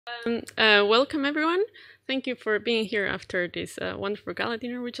Welcome everyone. Thank you for being here after this wonderful gala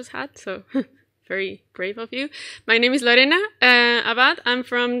dinner we just had. So very brave of you. My name is Lorena Abad. I'm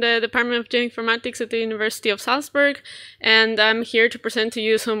from the Department of Geoinformatics at the University of Salzburg, and I'm here to present to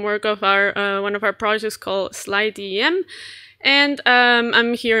you some work of our one of our projects called Slide DEM. And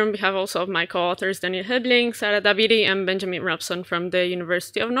I'm here on behalf also of my co-authors Daniel Hebling, Sarah Davidi, and Benjamin Robson from the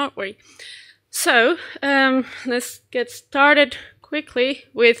University of Norway. So let's get started quickly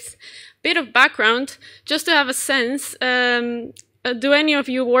with a bit of background, just to have a sense. Do any of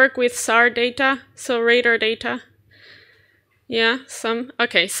you work with SAR data, so radar data? Yeah, some?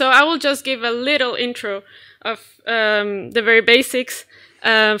 Okay, so I will just give a little intro of the very basics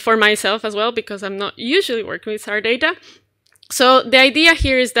for myself as well, because I'm not usually working with SAR data. So the idea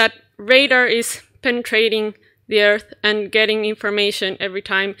here is that radar is penetrating the Earth and getting information every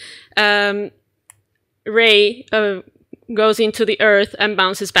time ray goes into the Earth and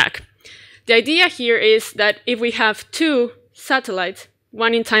bounces back. The idea here is that if we have two satellites,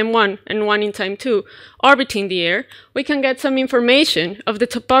 one in time 1 and one in time 2, orbiting the air, we can get some information of the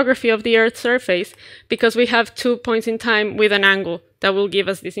topography of the Earth's surface, because we have 2 points in time with an angle that will give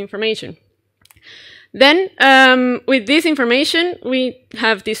us this information. Then, with this information, we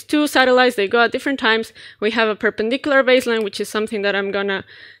have these two satellites, they go at different times. We have a perpendicular baseline, which is something that I'm gonna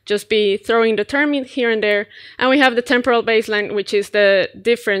just be throwing the term in here and there. And we have the temporal baseline, which is the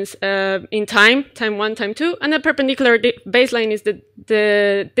difference in time 1, time 2. And the perpendicular baseline is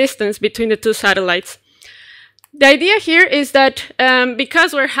the distance between the two satellites. The idea here is that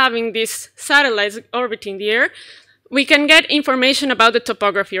because we're having these satellites orbiting the air, we can get information about the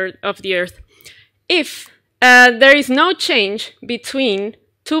topography of the Earth. If there is no change between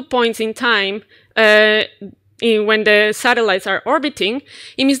 2 points in time when the satellites are orbiting,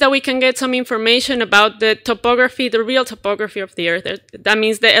 it means that we can get some information about the topography, the real topography of the Earth. That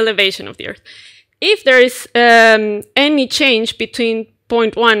means the elevation of the Earth. If there is any change between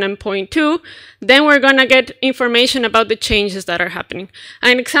point 1 and point 2, then we're going to get information about the changes that are happening.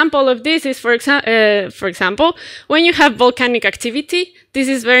 An example of this is, for example, when you have volcanic activity, this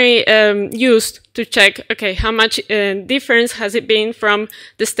is very used to check, okay, how much difference has it been from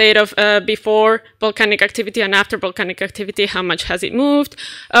the state of before volcanic activity and after volcanic activity, how much has it moved,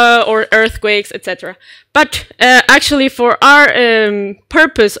 or earthquakes, etc. But actually, for our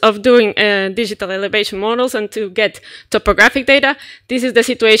purpose of doing digital elevation models and to get topographic data, this is the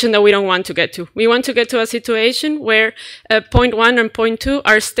situation that we don't want to get to. We want to get to a situation where point 1 and point 2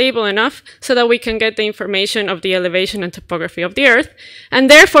 are stable enough so that we can get the information of the elevation and topography of the Earth. And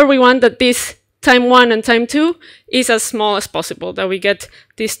therefore, we want that this time 1 and time 2 is as small as possible, that we get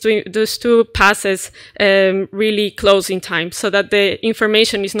those two passes really close in time so that the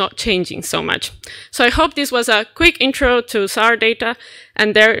information is not changing so much. So I hope this was a quick intro to SAR data,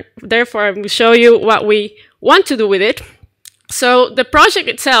 and therefore I will show you what we want to do with it. So the project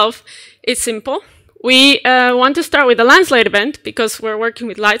itself is simple. We want to start with a landslide event because we're working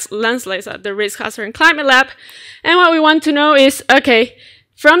with landslides at the Risk, Hazard, and Climate Lab. And what we want to know is, okay,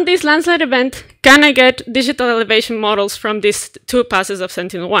 from this landslide event, can I get digital elevation models from these two passes of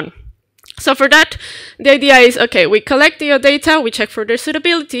Sentinel-1? So for that, the idea is, okay, we collect the data, we check for their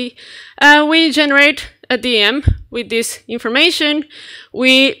suitability, we generate a DEM with this information,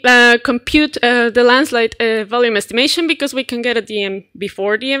 we compute the landslide volume estimation, because we can get a DEM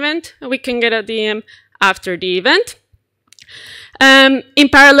before the event, and we can get a DEM after the event. In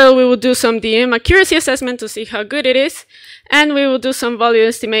parallel, we will do some DEM accuracy assessment to see how good it is, and we will do some volume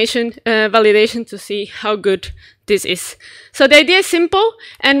estimation validation to see how good this is. So the idea is simple,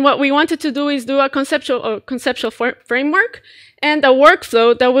 and what we wanted to do is do a conceptual framework and a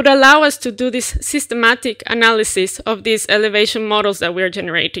workflow that would allow us to do this systematic analysis of these elevation models that we are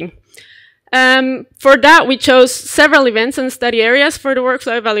generating. For that, we chose several events and study areas for the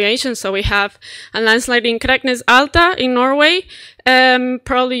workflow evaluation. So we have a landslide in Kreknes Alta in Norway.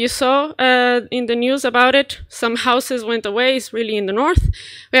 Probably you saw in the news about it. Some houses went away. It's really in the north.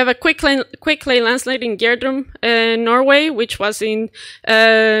 We have a quick clay landslide in Gjerdrum, Norway, which was in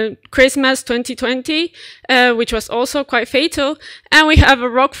Christmas 2020, which was also quite fatal. And we have a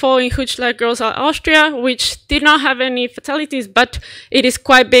rockfall in Hochschlag-Großau, Austria, which did not have any fatalities, but it is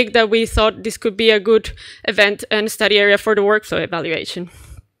quite big that we thought this could be a good event and study area for the workflow evaluation.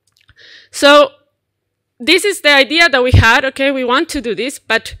 So this is the idea that we had. Okay, we want to do this,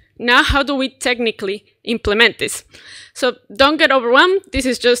 but now how do we technically implement this? So don't get overwhelmed. This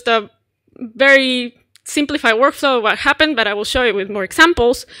is just a very simplified workflow of what happened, but I will show you with more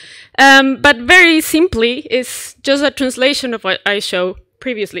examples. But very simply, it's just a translation of what I showed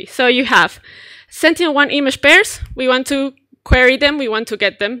previously. So you have Sentinel-1 image pairs. We want to query them, we want to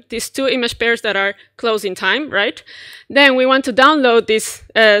get them, these two image pairs that are close in time, right? Then we want to download these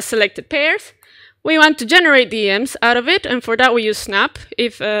selected pairs. We want to generate DEMs out of it, and for that we use Snap.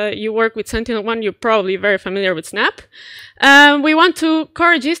 If you work with Sentinel-1, you're probably very familiar with Snap. We want to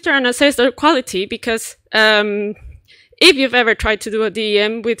co-register and assess their quality, because if you've ever tried to do a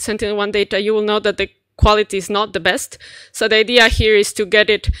DEM with Sentinel-1 data, you will know that the quality is not the best. So the idea here is to get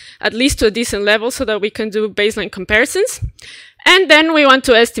it at least to a decent level so that we can do baseline comparisons. And then we want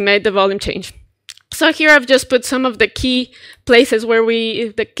to estimate the volume change. So here I've just put some of the key places where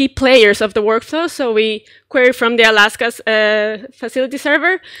the key players of the workflow. So we query from the Alaska's facility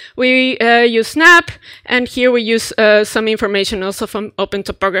server. We use Snap, and here we use some information also from Open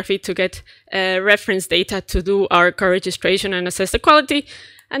Topography to get reference data to do our co-registration and assess the quality.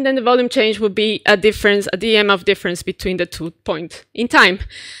 And then the volume change would be a difference, a DEM of difference between the 2 points in time.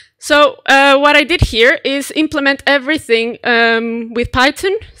 So what I did here is implement everything with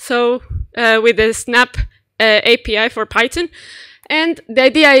Python. So with the Snap API for Python. And the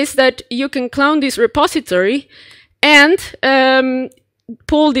idea is that you can clone this repository and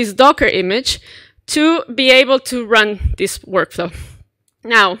pull this Docker image to be able to run this workflow.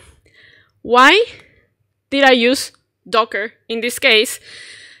 Now, why did I use Docker in this case?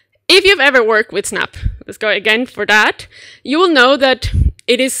 If you've ever worked with Snap, let's go again for that, you will know that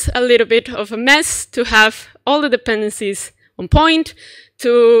it is a little bit of a mess to have all the dependencies on point,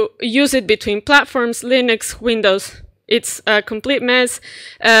 to use it between platforms, Linux, Windows. It's a complete mess.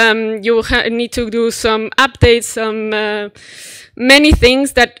 You need to do some updates, some many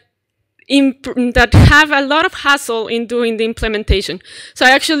things that have a lot of hassle in doing the implementation. So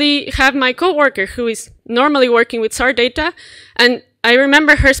I actually have my coworker who is normally working with SAR data, and I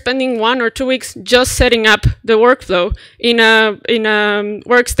remember her spending 1 or 2 weeks just setting up the workflow in a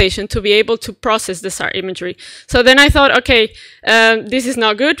workstation to be able to process the SAR imagery. So then I thought, okay, this is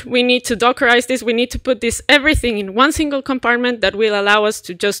not good. We need to Dockerize this. We need to put everything in one single compartment that will allow us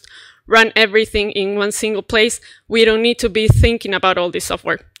to just run everything in one single place. We don't need to be thinking about all this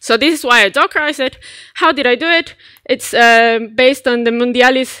software. So this is why I Dockerized it. How did I do it? It's based on the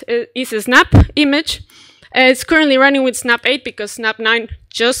Mundialis is a Snap image. It's currently running with Snap 8 because Snap 9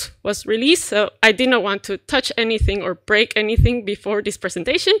 just was released, so I did not want to touch anything or break anything before this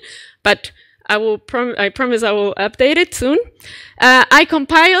presentation, but I promise I will update it soon. I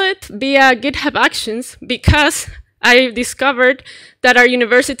compile it via GitHub Actions because I discovered that our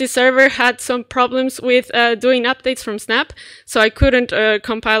university server had some problems with doing updates from Snap, so I couldn't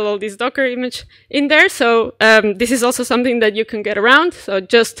compile all this Docker image in there. So this is also something that you can get around. So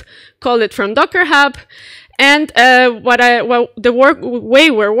just call it from Docker Hub. And the way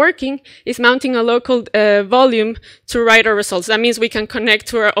we're working is mounting a local volume to write our results. That means we can connect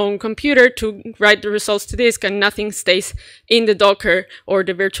to our own computer to write the results to disk, and nothing stays in the Docker or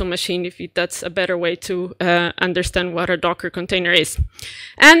the virtual machine, if that's a better way to understand what a Docker container is.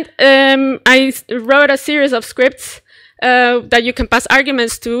 And I wrote a series of scripts that you can pass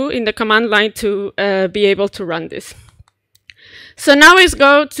arguments to in the command line to be able to run this. So now let's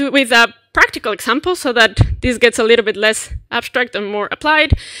go with a practical example so that this gets a little bit less abstract and more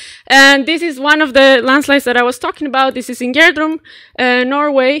applied. And this is one of the landslides that I was talking about. This is in Gjerdrum,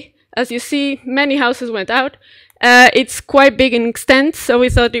 Norway. As you see, many houses went out. It's quite big in extent, so we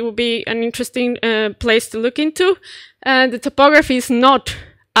thought it would be an interesting place to look into. The topography is not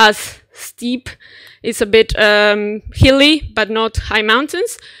as steep. It's a bit hilly, but not high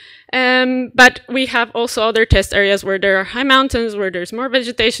mountains. But we have also other test areas where there are high mountains, where there's more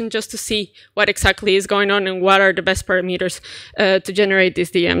vegetation, just to see what exactly is going on and what are the best parameters to generate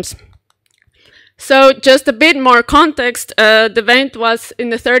these DEMs. So just a bit more context, the event was in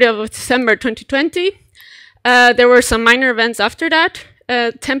the 30th of December 2020. There were some minor events after that.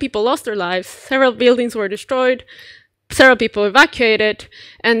 10 people lost their lives, several buildings were destroyed, several people evacuated,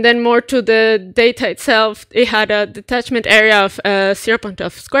 and then more to the data itself, it had a detachment area of 0.2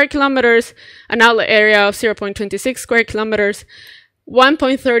 square kilometers, an outlet area of 0.26 square kilometers,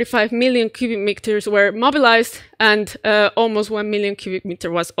 1.35 million cubic meters were mobilized, and almost 1 million cubic meter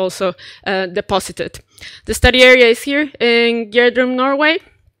was also deposited. The study area is here in Gjerdrum, Norway,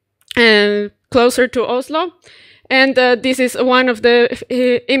 closer to Oslo. And this is one of the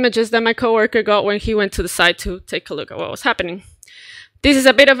images that my coworker got when he went to the site to take a look at what was happening. This is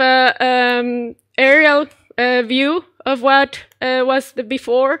a bit of a aerial view of what was the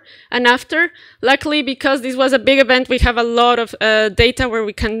before and after. Luckily, because this was a big event, we have a lot of data where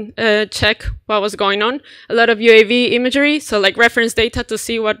we can check what was going on. A lot of UAV imagery, so like reference data to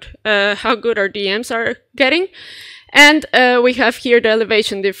see how good our DEMs are getting. And we have here the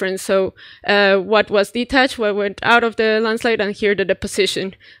elevation difference. So what was detached, what went out of the landslide, and here the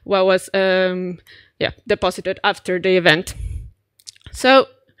deposition, what was deposited after the event. So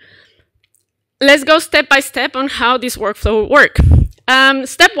let's go step by step on how this workflow will work.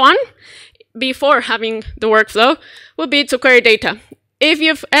 Step 1, before having the workflow, would be to query data. If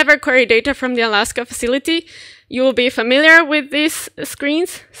you've ever queried data from the Alaska facility, you will be familiar with these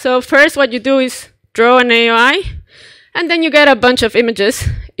screens. So first what you do is draw an AOI, and then you get a bunch of images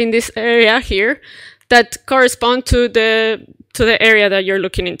in this area here that correspond to the area that you're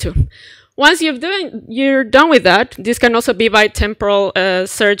looking into. Once you're done with that, this can also be by temporal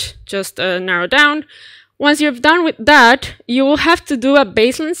search, just narrow down. Once you're done with that, you will have to do a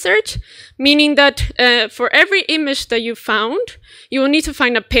baseline search, meaning that for every image that you found, you will need to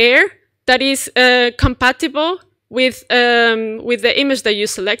find a pair that is compatible with the image that you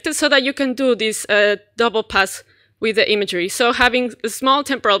selected, so that you can do this double pass with the imagery. So having a small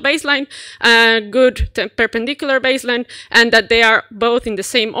temporal baseline, a good perpendicular baseline, and that they are both in the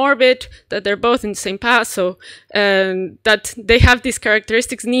same orbit, that they're both in the same path, so that they have these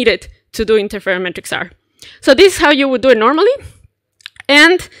characteristics needed to do interferometric SAR. So this is how you would do it normally.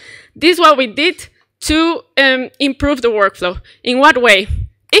 And this is what we did to improve the workflow. In what way?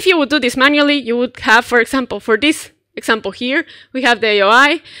 If you would do this manually, you would have, for example, for this example here, we have the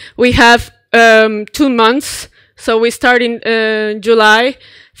AOI, we have 2 months. So we start in July,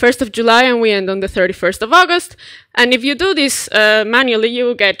 1st of July, and we end on the 31st of August. And if you do this manually, you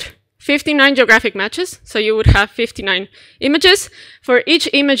will get 59 geographic matches. So you would have 59 images. For each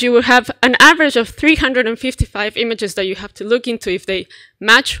image, you will have an average of 355 images that you have to look into if they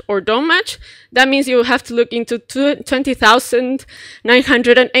match or don't match. That means you will have to look into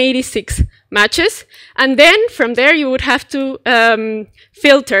 20,986 matches. And then from there, you would have to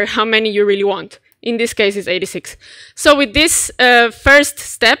filter how many you really want. In this case, it's 86. So with this first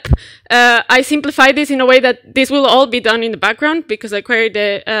step, I simplify this in a way that this will all be done in the background, because I queried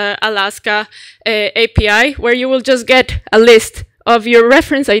the Alaska API, where you will just get a list of your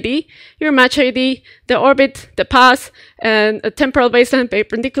reference ID, your match ID, the orbit, the path, and a temporal baseline,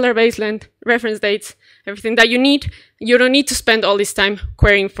 perpendicular baseline, reference dates, everything that you need. You don't need to spend all this time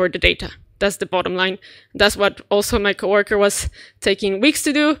querying for the data. That's the bottom line. That's what also my coworker was taking weeks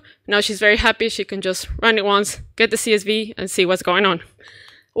to do. Now she's very happy. She can just run it once, get the CSV, and see what's going on.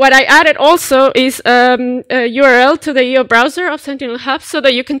 What I added also is a URL to the EO browser of Sentinel Hub, so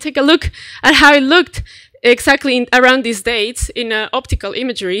that you can take a look at how it looked exactly around these dates in optical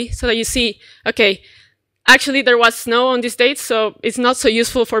imagery, so that you see, okay, actually there was snow on these dates, so it's not so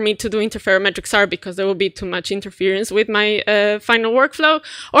useful for me to do interferometric SAR because there will be too much interference with my final workflow.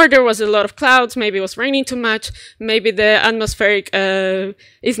 Or there was a lot of clouds, maybe it was raining too much, maybe the atmospheric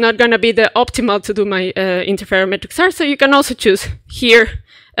is not going to be the optimal to do my interferometric SAR. So you can also choose here.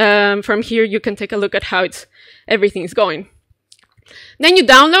 From here you can take a look at how everything is going. Then you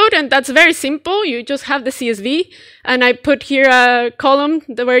download, and that's very simple. You just have the CSV, and I put here a column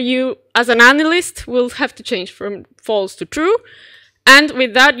where you, as an analyst, will have to change from false to true. And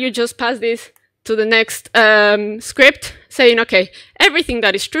with that, you just pass this to the next script, saying, okay, everything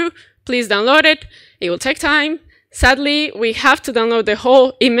that is true, please download it. It will take time. Sadly, we have to download the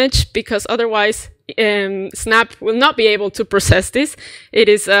whole image, because otherwise Snap will not be able to process this. It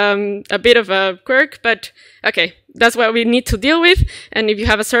is a bit of a quirk, but okay, that's what we need to deal with. And if you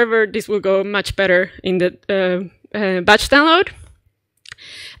have a server, this will go much better in the batch download.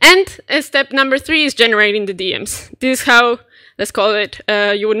 And step number 3 is generating the DMs. This is how, let's call it,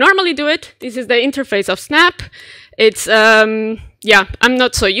 you would normally do it. This is the interface of Snap. It's, yeah, I'm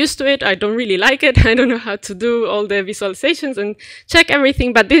not so used to it. I don't really like it. I don't know how to do all the visualizations and check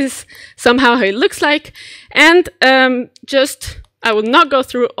everything, but this is somehow how it looks like. And I will not go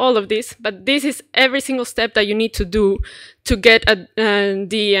through all of this, but this is every single step that you need to do to get a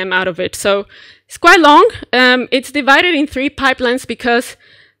DEM out of it. So it's quite long. It's divided in 3 pipelines, because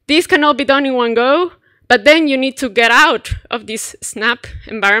these can all be done in one go. But then you need to get out of this Snap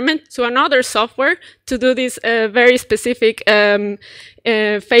environment to another software to do this very specific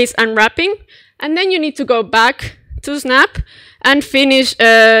phase unwrapping. And then you need to go back to Snap and finish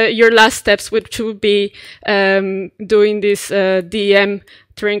your last steps, which would be doing this DEM,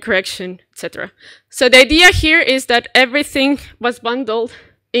 terrain correction, etc. So the idea here is that everything was bundled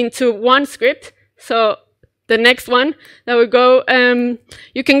into one script. So the next one that will go,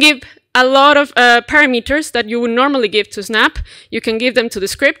 you can give a lot of parameters that you would normally give to Snap. You can give them to the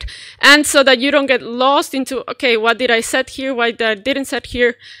script. And so that you don't get lost into, okay, what did I set here? What I didn't set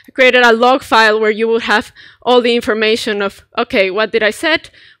here? I created a log file where you will have all the information of, okay, what did I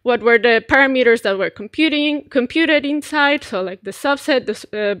set? What were the parameters that were computed inside? So like the subset,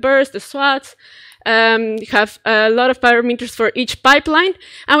 the burst, the swats. We have a lot of parameters for each pipeline.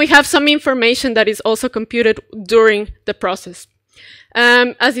 And we have some information that is also computed during the process.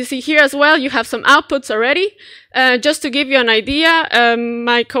 As you see here as well, you have some outputs already. Just to give you an idea,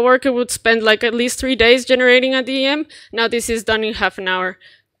 my coworker would spend like at least 3 days generating a DEM. Now this is done in half an hour.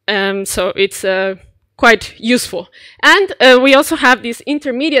 So it's quite useful. And we also have these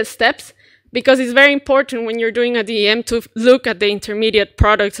intermediate steps, because it's very important when you're doing a DEM to look at the intermediate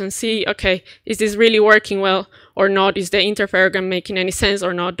products and see, okay, is this really working well or not? Is the interferogram making any sense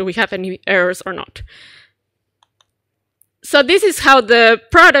or not? Do we have any errors or not? So this is how the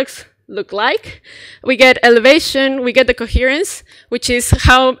products look like. We get elevation, we get the coherence, which is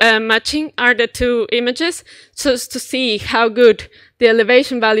how matching are the two images, so as to see how good the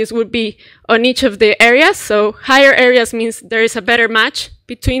elevation values would be on each of the areas. So higher areas means there is a better match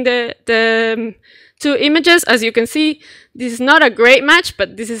between the two images. As you can see, this is not a great match,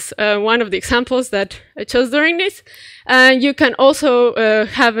 but this is one of the examples that I chose during this. You can also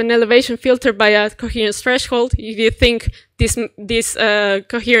have an elevation filter by a coherence threshold. If you think this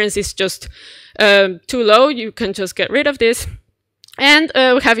coherence is just too low, you can just get rid of this. And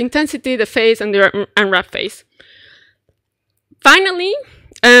we have intensity, the phase, and the unwrap phase. Finally,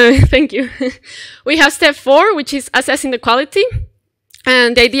 thank you, we have step 4, which is assessing the quality.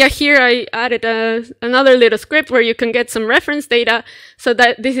 And the idea here, I added another little script where you can get some reference data, so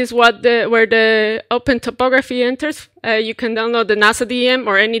that this is what where the open topography enters. You can download the NASA DEM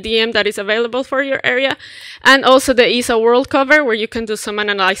or any DEM that is available for your area, and also the ESA world cover, where you can do some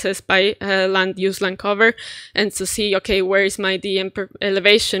analysis by land use land cover, and to see, okay, where is my DEM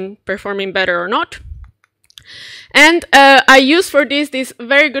elevation performing better or not. And I use for this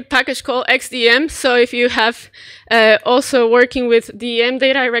very good package called XDM. So if you have also working with DEM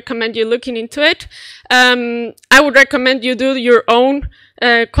data, I recommend you looking into it. I would recommend you do your own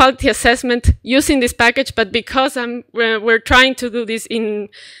quality assessment using this package, but because we're trying to do this in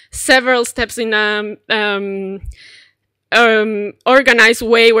several steps in organized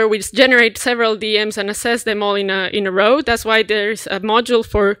way where we generate several DEMs and assess them all in a row. That's why there's a module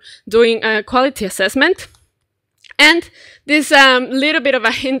for doing a quality assessment. And this little bit of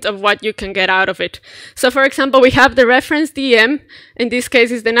a hint of what you can get out of it. So for example, we have the reference DEM. In this case,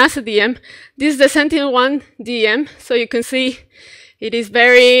 is the NASA DEM. This is the Sentinel-1 DEM. So you can see it is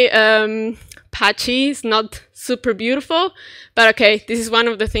very patchy. It's not super beautiful. But okay, this is one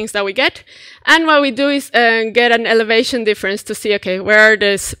of the things that we get. And what we do is get an elevation difference to see, okay, where are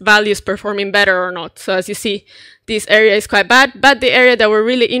these values performing better or not. So as you see, this area is quite bad. But the area that we're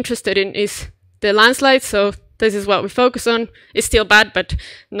really interested in is the landslide. So this is what we focus on. It's still bad, but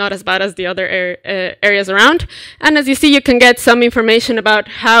not as bad as the other areas around. And as you see, you can get some information about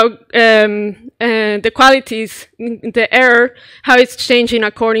how the qualities, the error, how it's changing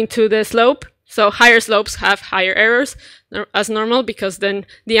according to the slope. So higher slopes have higher errors as normal, because then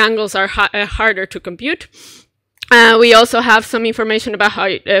the angles are harder to compute. We also have some information about how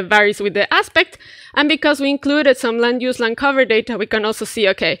it varies with the aspect. And because we included some land use, land cover data, we can also see,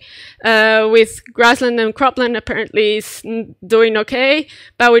 okay, with grassland and cropland apparently is doing okay,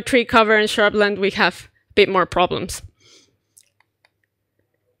 but with tree cover and shrubland, we have a bit more problems.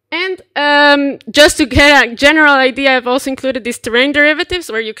 And just to get a general idea, I've also included these terrain derivatives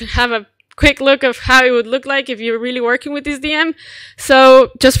where you can have a quick look of how it would look like if you're really working with this DEM.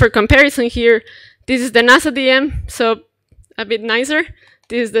 So just for comparison here, this is the NASA DEM, so a bit nicer.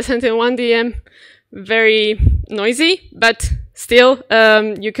 This is the Sentinel-1 DEM, very noisy, but still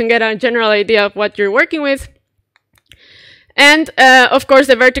you can get a general idea of what you're working with. And of course,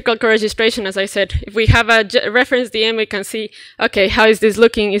 the vertical co-registration, as I said, if we have a reference DEM, we can see, okay, how is this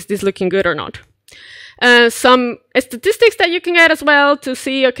looking? Is this looking good or not? Some statistics that you can get as well to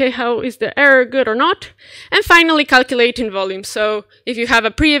see, okay, how is the error good or not? And finally, calculating volume. So if you have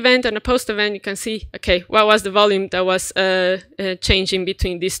a pre-event and a post-event, you can see, okay, what was the volume that was changing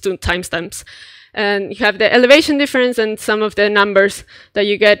between these two timestamps. And you have the elevation difference and some of the numbers that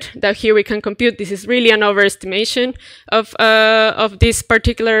you get that here we can compute. This is really an overestimation of this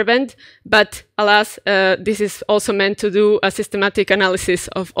particular event, but alas, this is also meant to do a systematic analysis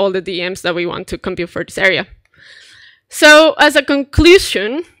of all the DEMs that we want to compute for this area. So as a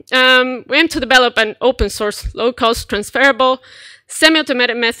conclusion, we aim to develop an open source, low cost, transferable,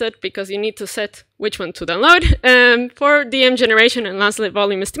 semi-automated method, because you need to set which one to download, for DEM generation and landslide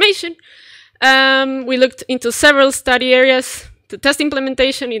volume estimation. We looked into several study areas to test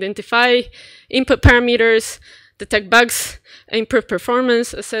implementation, identify input parameters, detect bugs, improve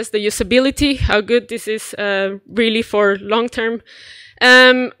performance, assess the usability, how good this is really for long term.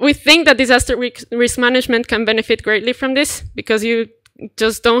 We think that disaster risk management can benefit greatly from this, because you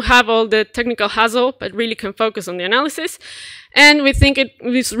just don't have all the technical hassle, but really can focus on the analysis. And we think it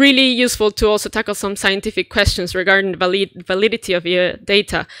is really useful to also tackle some scientific questions regarding the validity of your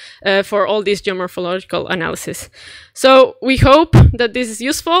data for all these geomorphological analysis. So we hope that this is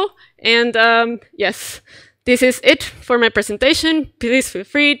useful. And yes, this is it for my presentation. Please feel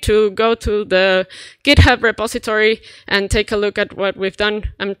free to go to the GitHub repository and take a look at what we've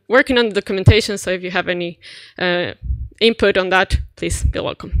done. I'm working on the documentation, so if you have any input on that, please be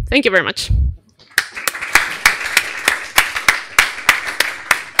welcome. Thank you very much.